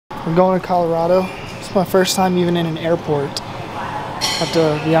We're going to Colorado. It's my first time even in an airport. I have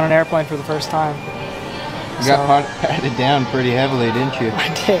to be on an airplane for the first time. You got patted down pretty heavily, didn't you?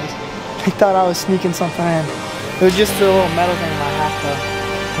 I did. I thought I was sneaking something in. It was just the little metal thing in my hat though.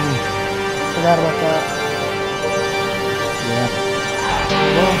 Forgot about that.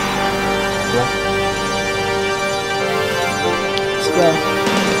 Yeah. Let's go.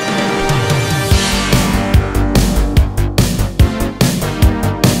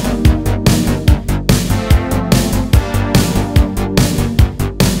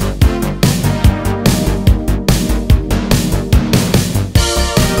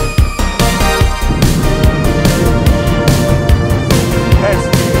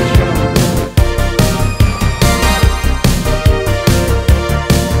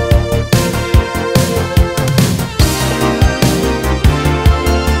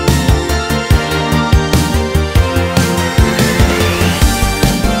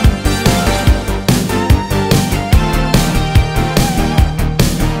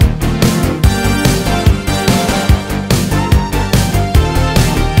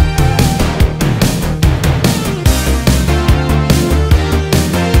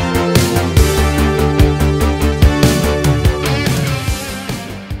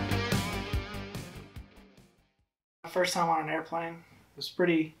 First time on an airplane. It was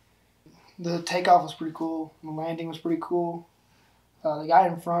the takeoff was pretty cool. The landing was pretty cool. The guy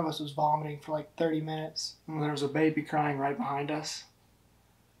in front of us was vomiting for like 30 minutes. And there was a baby crying right behind us.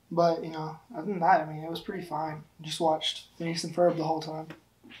 But, you know, other than that, I mean, it was pretty fine. Just watched Phineas and Ferb the whole time.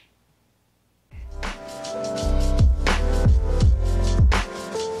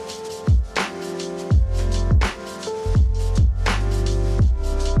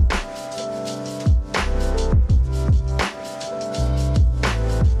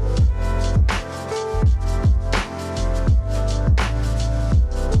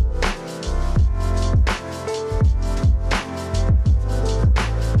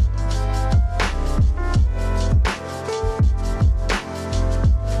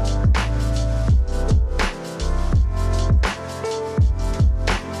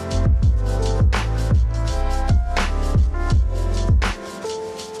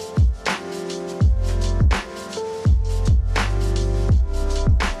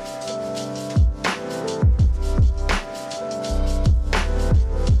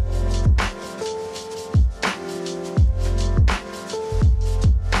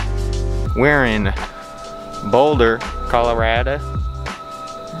 We're in Boulder, Colorado.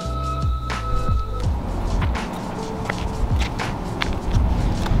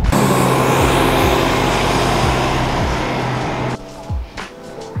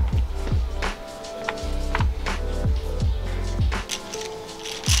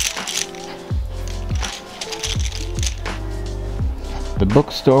 The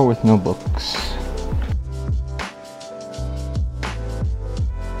bookstore with no books.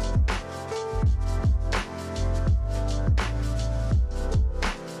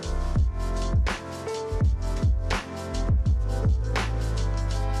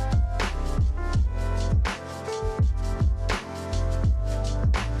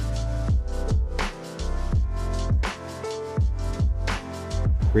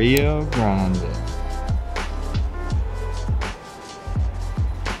 Rio Grande.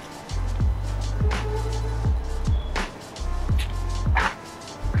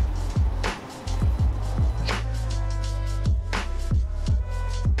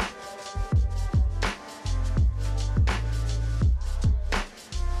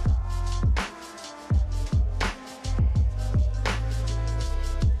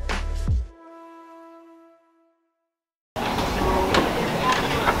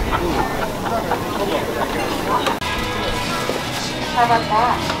 How about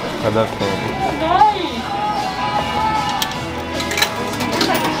that? I love candy.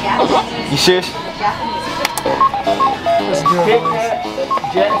 You serious? Let's do it.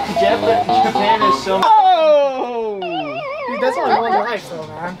 Japan is so. Oh! Dude, that's only one life though,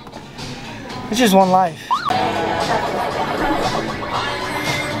 man. It's just one life.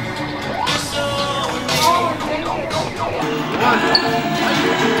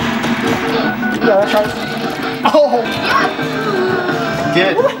 Yeah, that's right. Oh!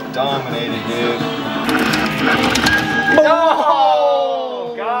 Get dominated, dude.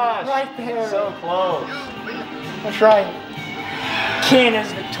 Oh! Gosh! Right there. So close. That's right. Ken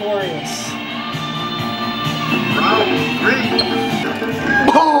is victorious.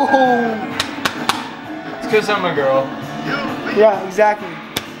 Boom! It's because I'm a girl. Yeah, exactly.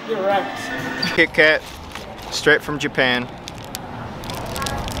 You're right. Kit Kat, straight from Japan.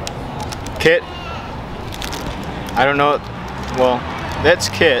 Kit, I don't know, well, That's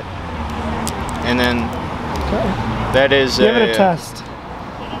Kit. And then that is Give it a test.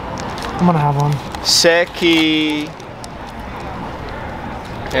 I'm gonna have one. Seki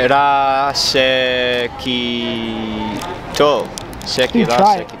Ra Sekito. Seki Ra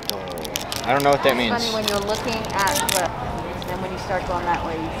Try it. Sekito. I don't know what that means. It's funny when you're looking at the, and when you start going that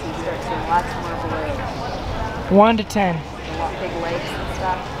way, you start seeing lots more blue. 1 to 10. A lot big lakes and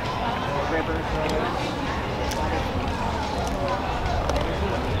stuff, rivers.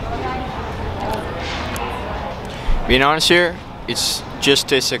 Being honest here, it's just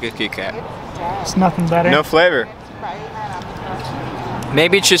tastes like a Kit Kat. It's nothing better. No flavor.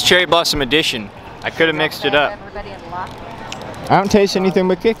 Maybe it's just Cherry Blossom Edition. I could have mixed it up. I don't taste anything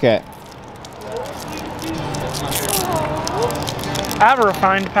but Kit Kat. I have a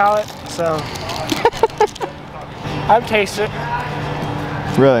refined palate, so I've tasted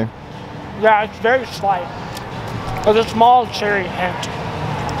it. Really? Yeah, it's very slight. There's a small cherry hint.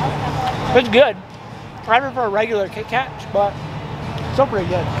 It's good. I prefer regular Kit Kats, but still pretty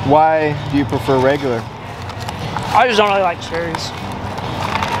good. Why do you prefer regular? I just don't really like cherries.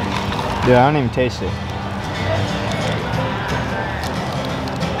 Dude, I don't even taste it.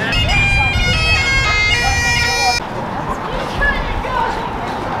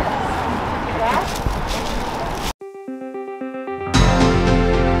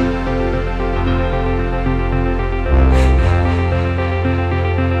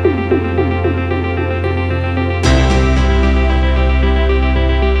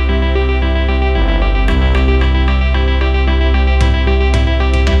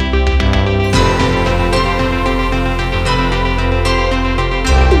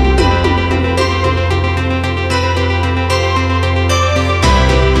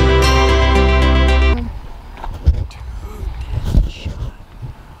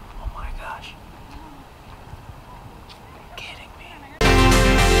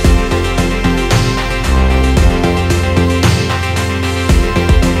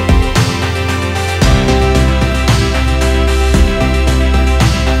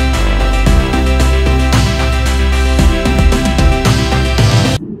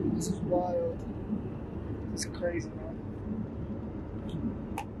 It's crazy, man.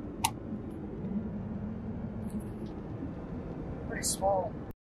 Pretty small.